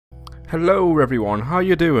Hello everyone, how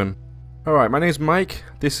you doing? Alright, my name's Mike,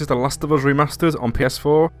 this is the Last of Us Remastered on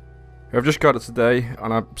PS4. I've just got it today,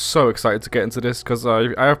 and I'm so excited to get into this, because I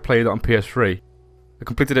have played it on PS3. I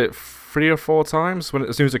completed it 3 or 4 times,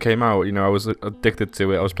 as soon as it came out. You know, I was addicted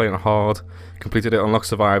to it, I was playing it hard, completed it on Unlock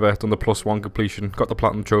Survivor, done the +1 completion, got the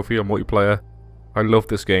Platinum Trophy on multiplayer. I love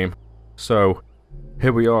this game. So,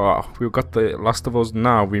 here we are, we've got the Last of Us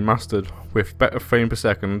now remastered, with better frame per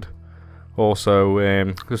second, also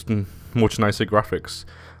just much nicer graphics.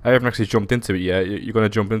 I haven't actually jumped into it yet. You're going to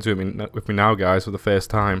jump into it with me now, guys, for the first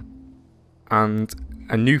time. And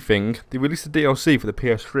a new thing, they released a DLC for the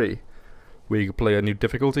PS3 where you can play a new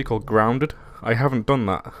difficulty called Grounded. I haven't done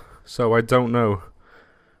that, so I don't know.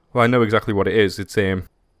 Well, I know exactly what it is. It's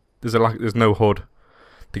there's no HUD.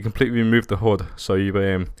 They completely removed the HUD, so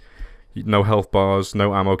you no health bars,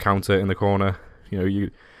 no ammo counter in the corner. You know,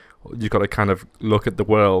 you've got to kind of look at the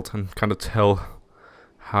world and kind of tell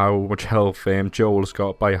how much health Joel's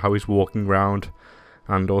got by how he's walking around,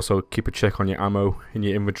 and also keep a check on your ammo in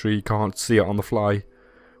your inventory. You can't see it on the fly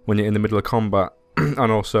when you're in the middle of combat.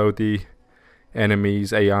 And also the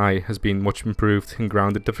enemy's AI has been much improved in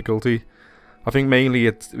Grounded difficulty. I think mainly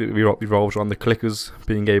it revolves on the clickers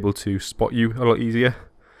being able to spot you a lot easier.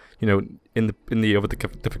 You know, in the other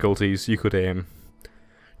difficulties you could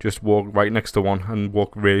just walk right next to one and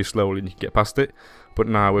walk really slowly and you can get past it. But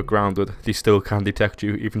now with Grounded, they still can detect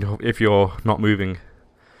you even if you're not moving.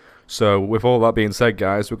 So with all that being said,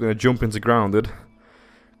 guys, we're going to jump into Grounded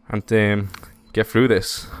and get through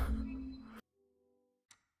this.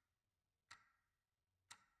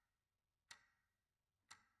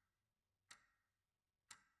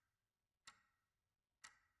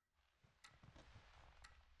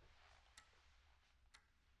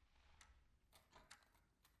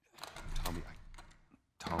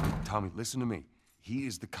 Tommy, listen to me. He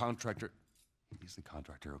is the contractor. He's the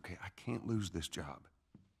contractor, okay? I can't lose this job.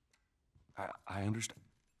 I understand.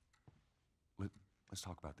 Let's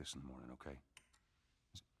talk about this in the morning, okay?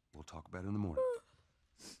 We'll talk about it in the morning.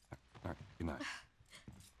 All right, good night.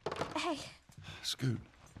 Hey. Scoot.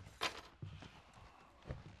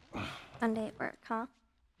 Monday at work, huh?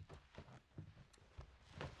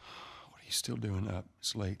 What are you still doing up?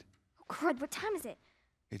 It's late. Oh, crud, what time is it?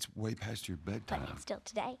 It's way past your bedtime. But it's still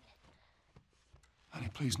today. Honey,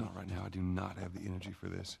 please not right now. I do not have the energy for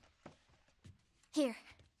this. Here.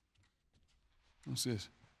 What's this?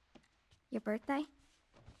 Your birthday?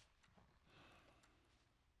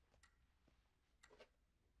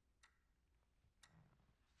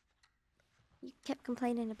 You kept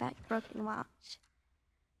complaining about your broken watch.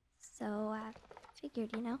 So I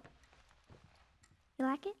figured, you know. You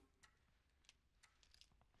like it?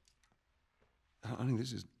 Honey,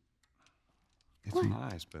 it's what?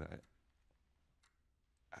 Nice, but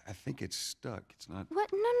I think it's stuck. It's not. What?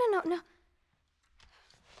 No.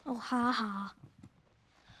 Oh, ha ha.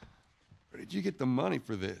 Where did you get the money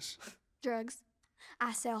for this? Drugs.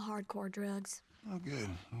 I sell hardcore drugs. Oh, good.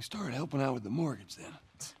 You started helping out with the mortgage then.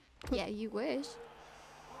 Yeah, you wish.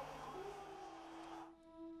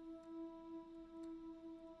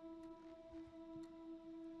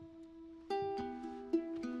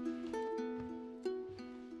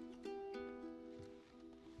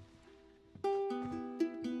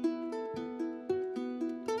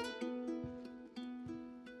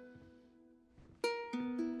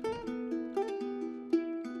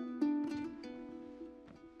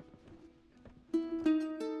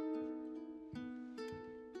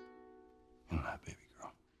 Baby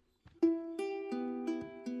girl.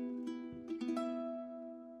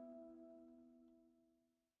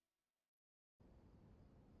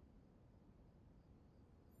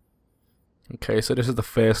 Okay, so this is the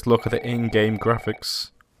first look at the in-game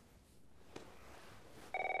graphics.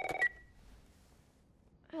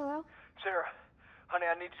 Hello? Sarah, honey,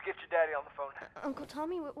 I need to get your daddy on the phone. Uncle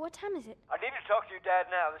Tommy, what time is it? I need to talk to your dad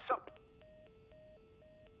now. There's something.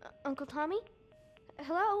 Uncle Tommy?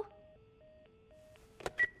 Hello?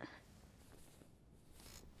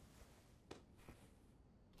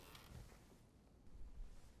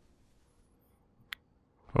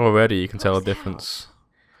 Already you can tell the difference.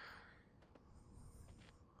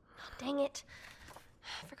 Oh, dang it.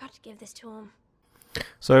 I forgot to give this to him.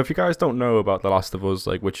 So if you guys don't know about The Last of Us,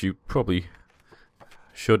 which you probably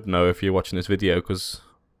should know if you're watching this video, because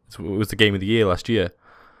it was the game of the year last year.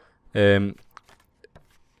 You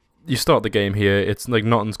start the game here, it's like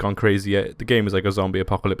nothing's gone crazy yet. The game is like a zombie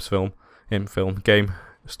apocalypse game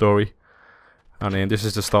story. And this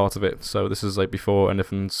is the start of it, so this is like before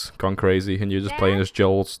anything's gone crazy, and you're just playing as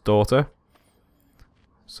Joel's daughter.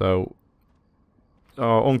 So,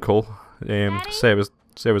 our uncle, Sarah's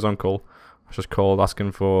uncle, I just called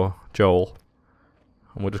asking for Joel.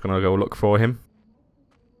 And we're just gonna go look for him.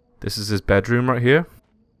 This is his bedroom right here.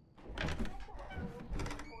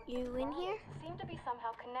 You in here? Seem to be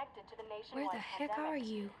somehow connected to the Where nationwide the heck pandemic. are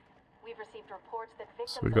you? We've received reports that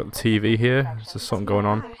victims So we've got the TV here. There's just something going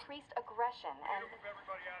on. increased aggression and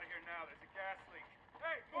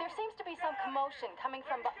there seems to be some commotion coming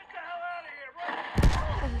from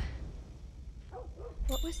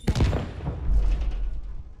What was that?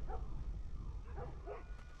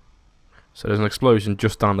 So there's an explosion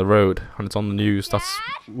just down the road, and it's on the news. That's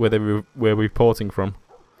where we're reporting from.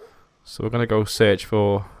 So we're gonna go search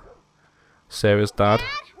for Sarah's dad.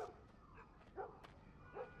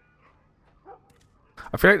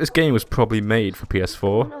 I feel like this game was probably made for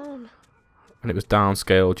PS4, and it was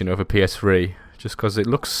downscaled, you know, for PS3, just because it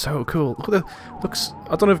looks so cool. Look at the looks.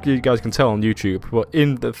 I don't know if you guys can tell on YouTube, but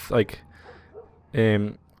in the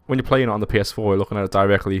when you're playing it on the PS4, looking at it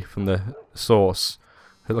directly from the source,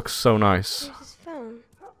 it looks so nice. Where's his phone?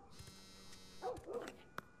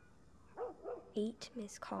 8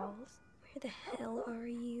 missed calls. Where the hell are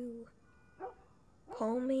you?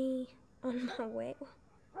 Call me on my way.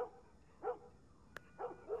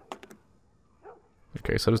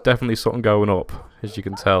 Okay, so there's definitely something going up, as you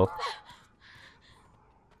can tell.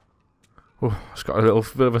 Oh, just got a little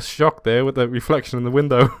bit of a shock there with the reflection in the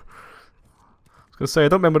window. I was gonna say, I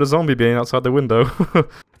don't remember the zombie being outside the window.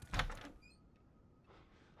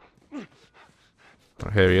 Oh,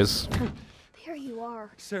 here he is. There you are.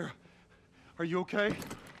 Sarah, are you okay?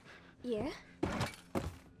 Yeah?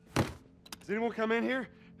 Does anyone come in here?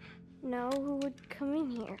 No, who would come in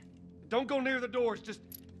here? Don't go near the doors. Just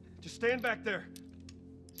stand back there.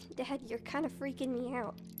 Dad, you're kind of freaking me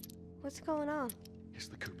out. What's going on? It's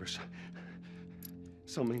the Coopers.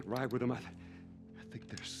 Something ain't right with them. I think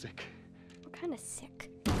they're sick. What kind of sick?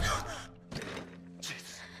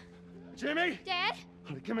 Jeez. Jimmy! Dad?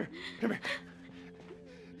 Honey, come here. Come here.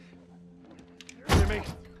 Jimmy!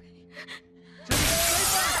 Jimmy, stay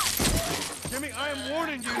back! Jimmy, I am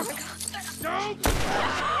warning you! Don't!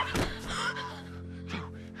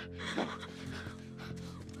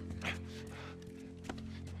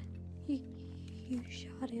 You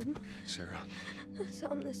shot him. Sarah. I saw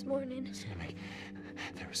him this morning. Sammy,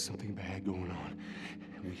 there is something bad going on.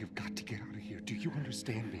 And we have got to get out of here. Do you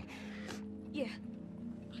understand me? Yeah.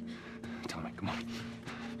 Tommy, come on.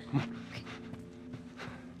 Come on.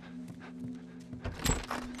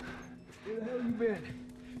 Where the hell you been?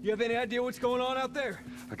 You have any idea what's going on out there?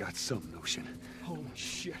 I got some notion. Holy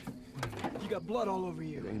shit. You got blood all over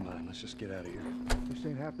you. It ain't mine. Let's just get out of here. You're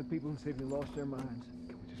saying half the people in the city lost their minds.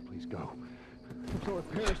 Can we just please go? Some sort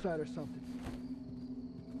of parasite or something.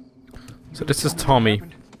 So this is Tommy,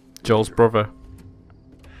 Joel's brother.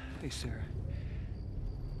 Hey, Sarah.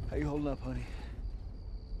 How you holding up, honey?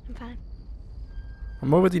 I'm fine.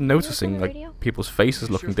 I'm already noticing the like radio? people's faces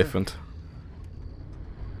Sure looking thing. different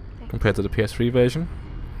compared to the PS3 version.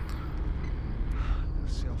 No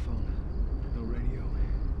cell phone. No radio.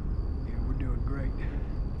 Yeah, we're doing great.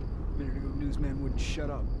 A minute ago, newsman wouldn't shut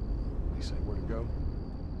up. They say where to go?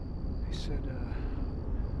 They said,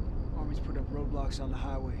 Army's put up roadblocks on the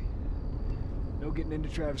highway. No getting into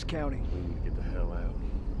Travis County. We need to get the hell out.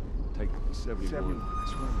 Take 71. 71,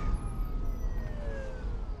 that's where I'm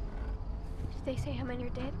Did they say how many are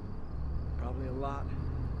dead? at. Probably a lot.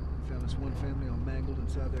 Found this one family all mangled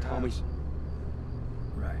inside their Tommy. house.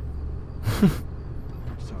 Right.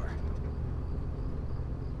 Sorry.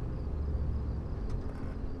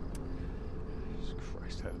 Jesus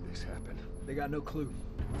Christ, how did this happen? They got no clue.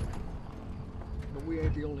 But we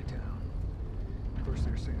ain't the only town. First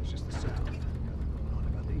they were saying it's just the south. Now they're going on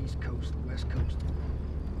about the east coast, the west coast.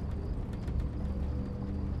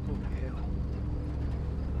 Holy hell.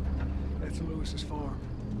 That's Lewis's farm.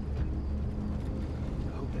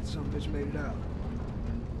 I hope that son of a bitch made it out.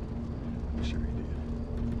 I'm sure he did.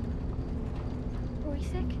 Were we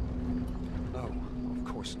sick? No, of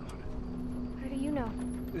course not. How do you know?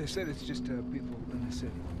 They said it's just people in the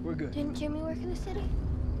city. We're good. Didn't Jimmy work in the city?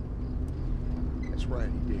 That's right,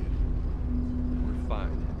 he did. We're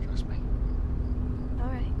fine, trust me.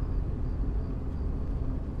 Alright.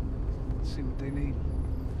 Let's see what they need.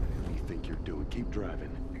 Whatever you think you're doing, keep driving.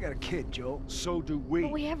 They got a kid, Joel. So do we.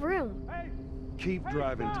 But we have room. Keep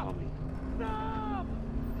driving, Tommy.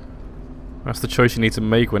 That's the choice you need to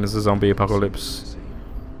make when there's a zombie apocalypse.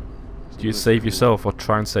 Do you save yourself or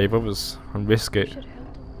try and save others and risk it? Should have helped him.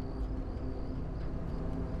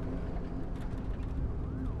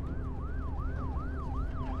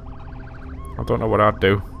 I don't know what I'd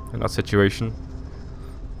do in that situation.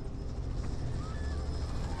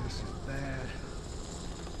 This is bad.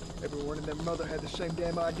 Everyone and their mother had the same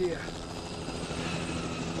damn idea.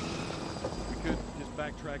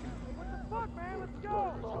 backtracking. Fuck, man, let's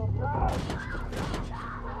go!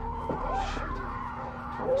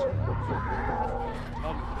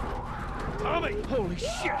 Tommy! Holy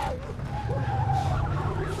shit!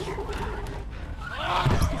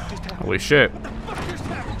 Holy shit. What the fuck just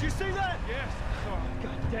happened? Did you see that? Yes, I saw it.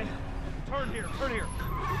 God damn. Turn here, turn here.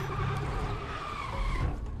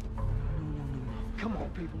 Come on,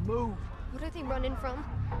 people, move. What are they running from?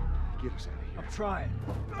 Get us out of here. I'm trying.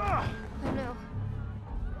 Oh no.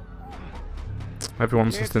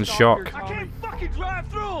 Everyone's just in shock. I can't fucking drive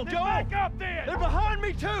through them, Joe! Back up there! They're behind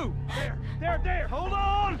me, too! There! Hold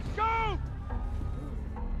on! Go!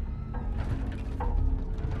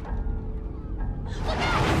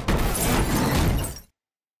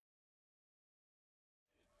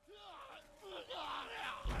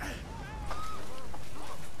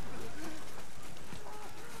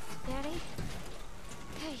 Daddy?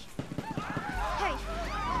 Hey. Hey.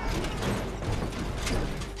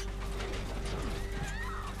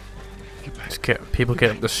 People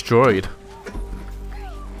get destroyed.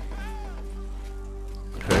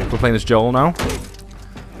 Okay, we're playing as Joel now.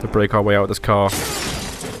 To break our way out of this car.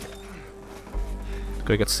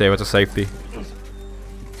 Gotta get Sarah to safety.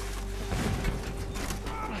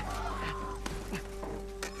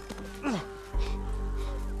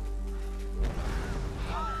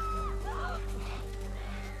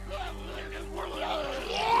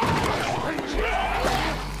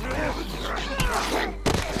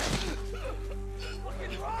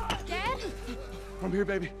 I'm here,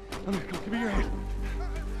 baby. I'm here. Come, give me your hand.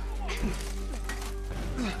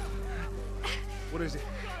 What is it?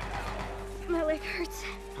 My leg hurts.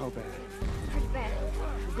 How bad? Pretty bad.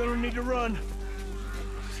 We're gonna need to run.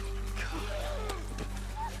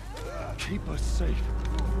 Keep us safe.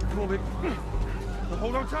 Come on, baby. Now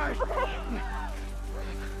hold on tight.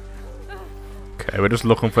 Okay, we're just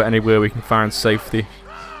looking for anywhere we can find safety.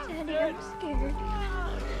 Daddy, I'm scared.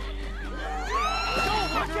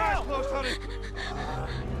 Watch out! Close, honey.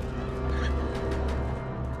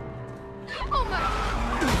 Oh my!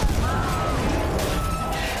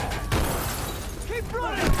 Keep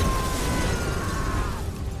running!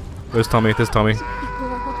 Where's Tommy? There's Tommy. People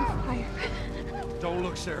are on fire. Don't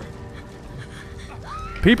look, Sarah.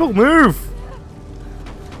 People move!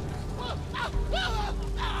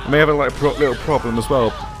 I may have a little problem as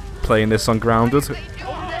well playing this on Grounded. Over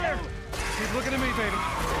there! Keep looking at me, baby.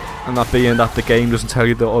 And that being that the game doesn't tell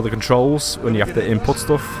you all the controls when you have to input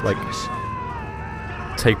stuff, like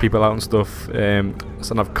take people out and stuff.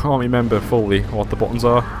 So I can't remember fully what the buttons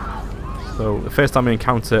are. So the first time we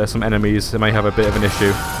encounter some enemies, it may have a bit of an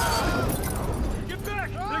issue. Get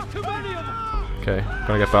back! There's too many of them! Okay,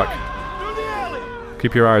 gotta get back. Through the alley!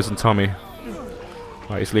 Keep your eyes on Tommy.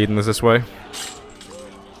 Right, he's leading us this way.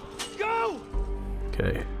 Go!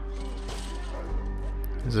 Okay.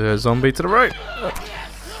 There's a zombie to the right.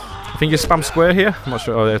 I think you spam square here. I'm not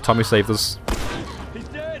sure. Oh, yeah, Tommy saved us. He's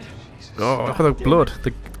dead! Oh, look at the blood.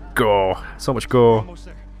 The gore. So much gore. Almost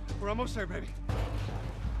there. We're almost there, baby.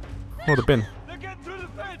 Oh, the bin. They're getting through the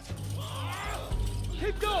fence!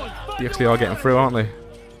 Keep going! They actually are getting through, aren't they?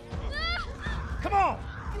 Come on!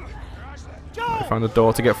 Go! They found a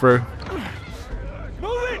door to get through.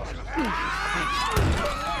 Move it!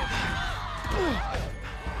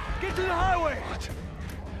 Get to the highway!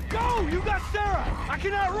 Go! You got Sarah! I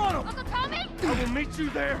can outrun him! Uncle Tommy? I will meet you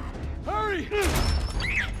there! Hurry!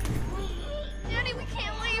 Daddy, we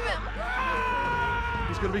can't leave him.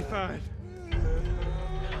 He's gonna be fine.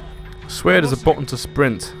 I swear there's a button to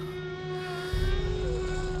sprint.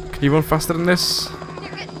 Can you run faster than this? You're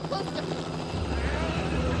getting closer.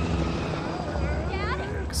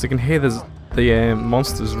 Dad? Because I can hear the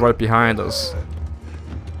monsters right behind us.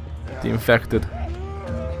 The infected.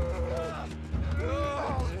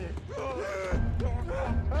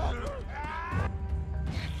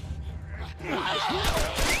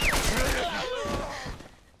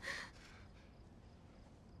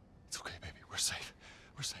 It's okay, baby. We're safe.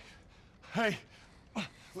 We're safe. Hey,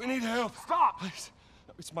 we need help. Stop! Please.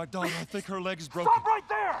 It's my daughter. I think her leg is broken. Stop right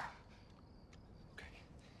there! Okay.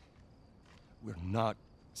 We're not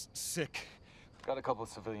sick. Got a couple of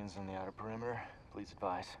civilians on the outer perimeter. Please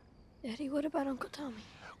advise. Daddy, what about Uncle Tommy?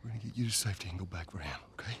 We're gonna get you to safety and go back for him,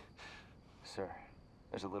 okay? Sir,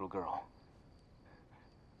 there's a little girl.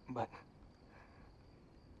 But...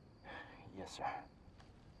 Yes, sir.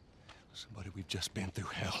 Listen, buddy, we've just been through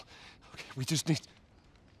hell. Okay, we just need...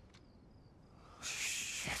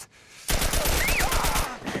 Shit.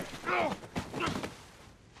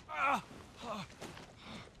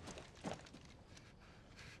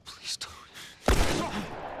 Please don't.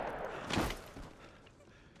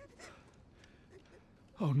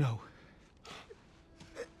 Oh, no.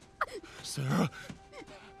 Sarah.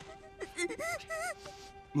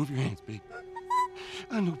 Move your hands, baby.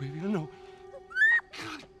 I know, baby, I know.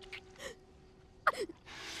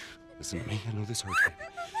 Listen to me. I know this hurts, baby.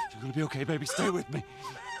 You're gonna be okay, baby. Stay with me.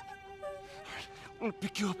 All right, I'm gonna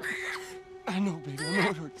pick you up. I know, baby. I know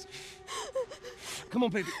it hurts. Come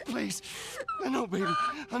on, baby, please. I know, baby.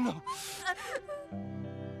 I know.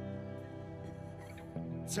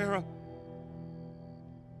 Sarah.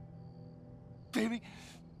 Baby.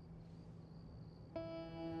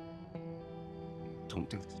 Don't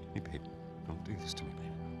do this to me, baby. Don't do this to me,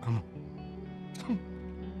 baby. Come on.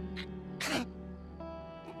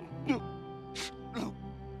 No. No.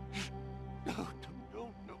 No,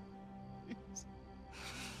 no, please.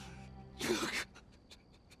 Please,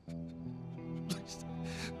 please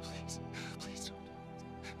don't. Please.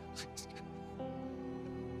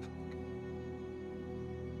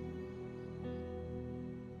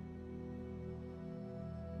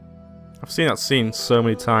 I've seen that scene so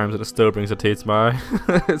many times that it still brings a tear to my eye.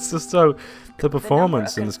 It's just so... The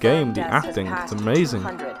performance in this game, the acting, it's amazing.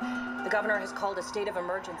 The governor has called a state of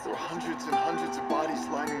emergency. There are hundreds and hundreds of bodies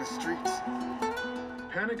lining the streets.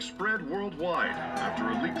 Panic spread worldwide after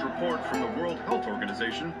a leaked report from the World Health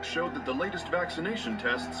Organization showed that the latest vaccination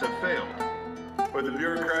tests have failed. With the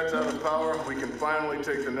bureaucrats out of power, we can finally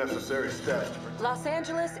take the necessary steps. Los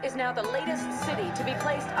Angeles is now the latest city to be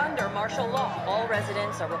placed under martial law. All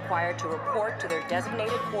residents are required to report to their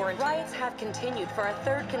designated quarantine. Riots have continued for a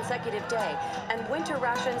third consecutive day, and winter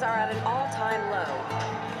rations are at an all-time low.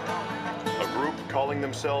 A group calling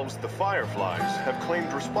themselves the Fireflies have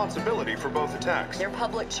claimed responsibility for both attacks. Their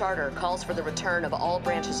public charter calls for the return of all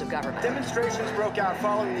branches of government. Demonstrations broke out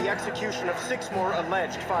following the execution of 6 more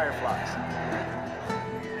alleged Fireflies.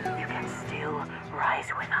 You can still rise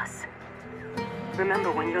with us.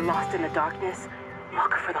 Remember, when you're lost in the darkness,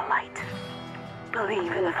 look for the light.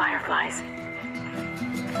 Believe in the Fireflies.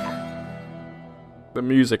 The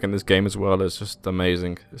music in this game as well is just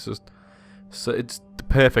amazing. It's just... So it's the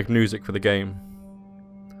perfect music for the game.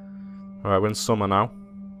 Alright, we're in summer now.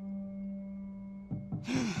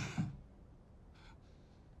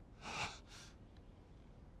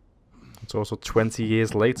 It's also 20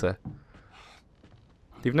 years later.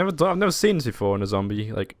 I've never seen this before in a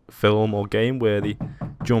zombie like film or game where they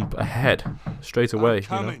jump ahead straight away.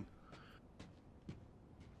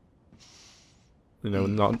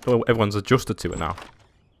 Not everyone's adjusted to it now.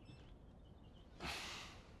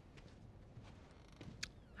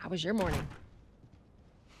 How was your morning?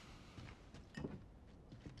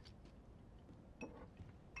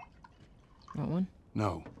 Want one?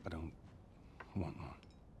 No, I don't want one.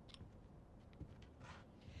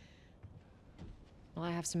 Well,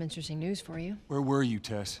 I have some interesting news for you. Where were you,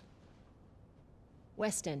 Tess?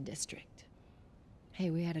 West End District. Hey,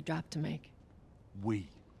 we had a drop to make. We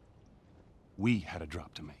had a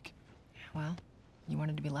drop to make. Well, you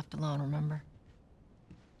wanted to be left alone, remember?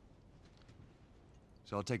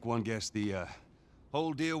 So I'll take one guess. The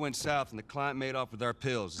whole deal went south and the client made off with our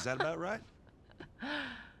pills. Is that about right?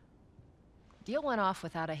 Deal went off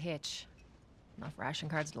without a hitch. Enough ration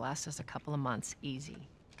cards to last us a couple of months, easy.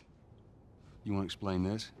 You want to explain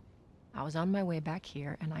this? I was on my way back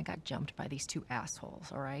here and I got jumped by these 2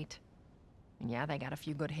 assholes, all right? And yeah, they got a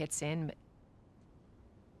few good hits in, but...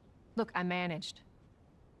 Look, I managed.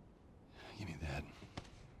 Give me that.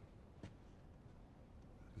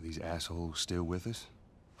 Are these assholes still with us?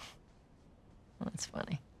 Well, that's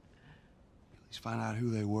funny. At least find out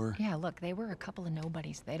who they were. Yeah, look, they were a couple of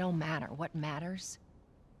nobodies. They don't matter. What matters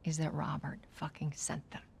is that Robert fucking sent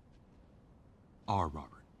them. Our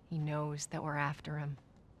Robert. He knows that we're after him.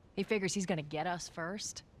 He figures he's gonna get us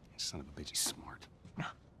first. Son of a bitch, he's smart. No.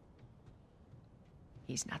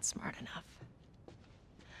 He's not smart enough.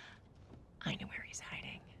 I know where he's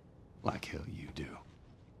hiding. Like hell you do.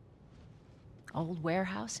 Old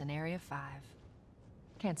warehouse in Area 5.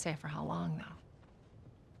 Can't say for how long, though.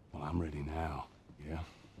 Well, I'm ready now, yeah?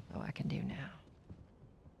 Oh, I can do now.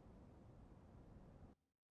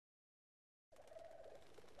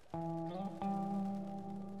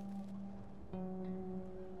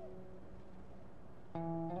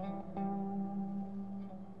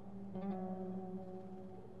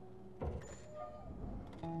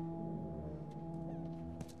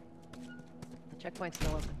 The checkpoint's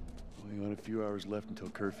still open. We got a few hours left until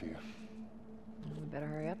curfew. We better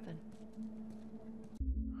hurry up then.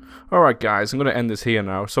 Alright guys, I'm going to end this here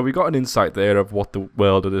now. So we got an insight there of what the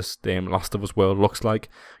world of this Last of Us world looks like.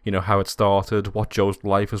 You know, how it started, what Joe's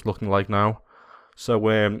life is looking like now. So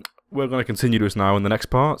we're going to continue this now in the next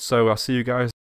part. So I'll see you guys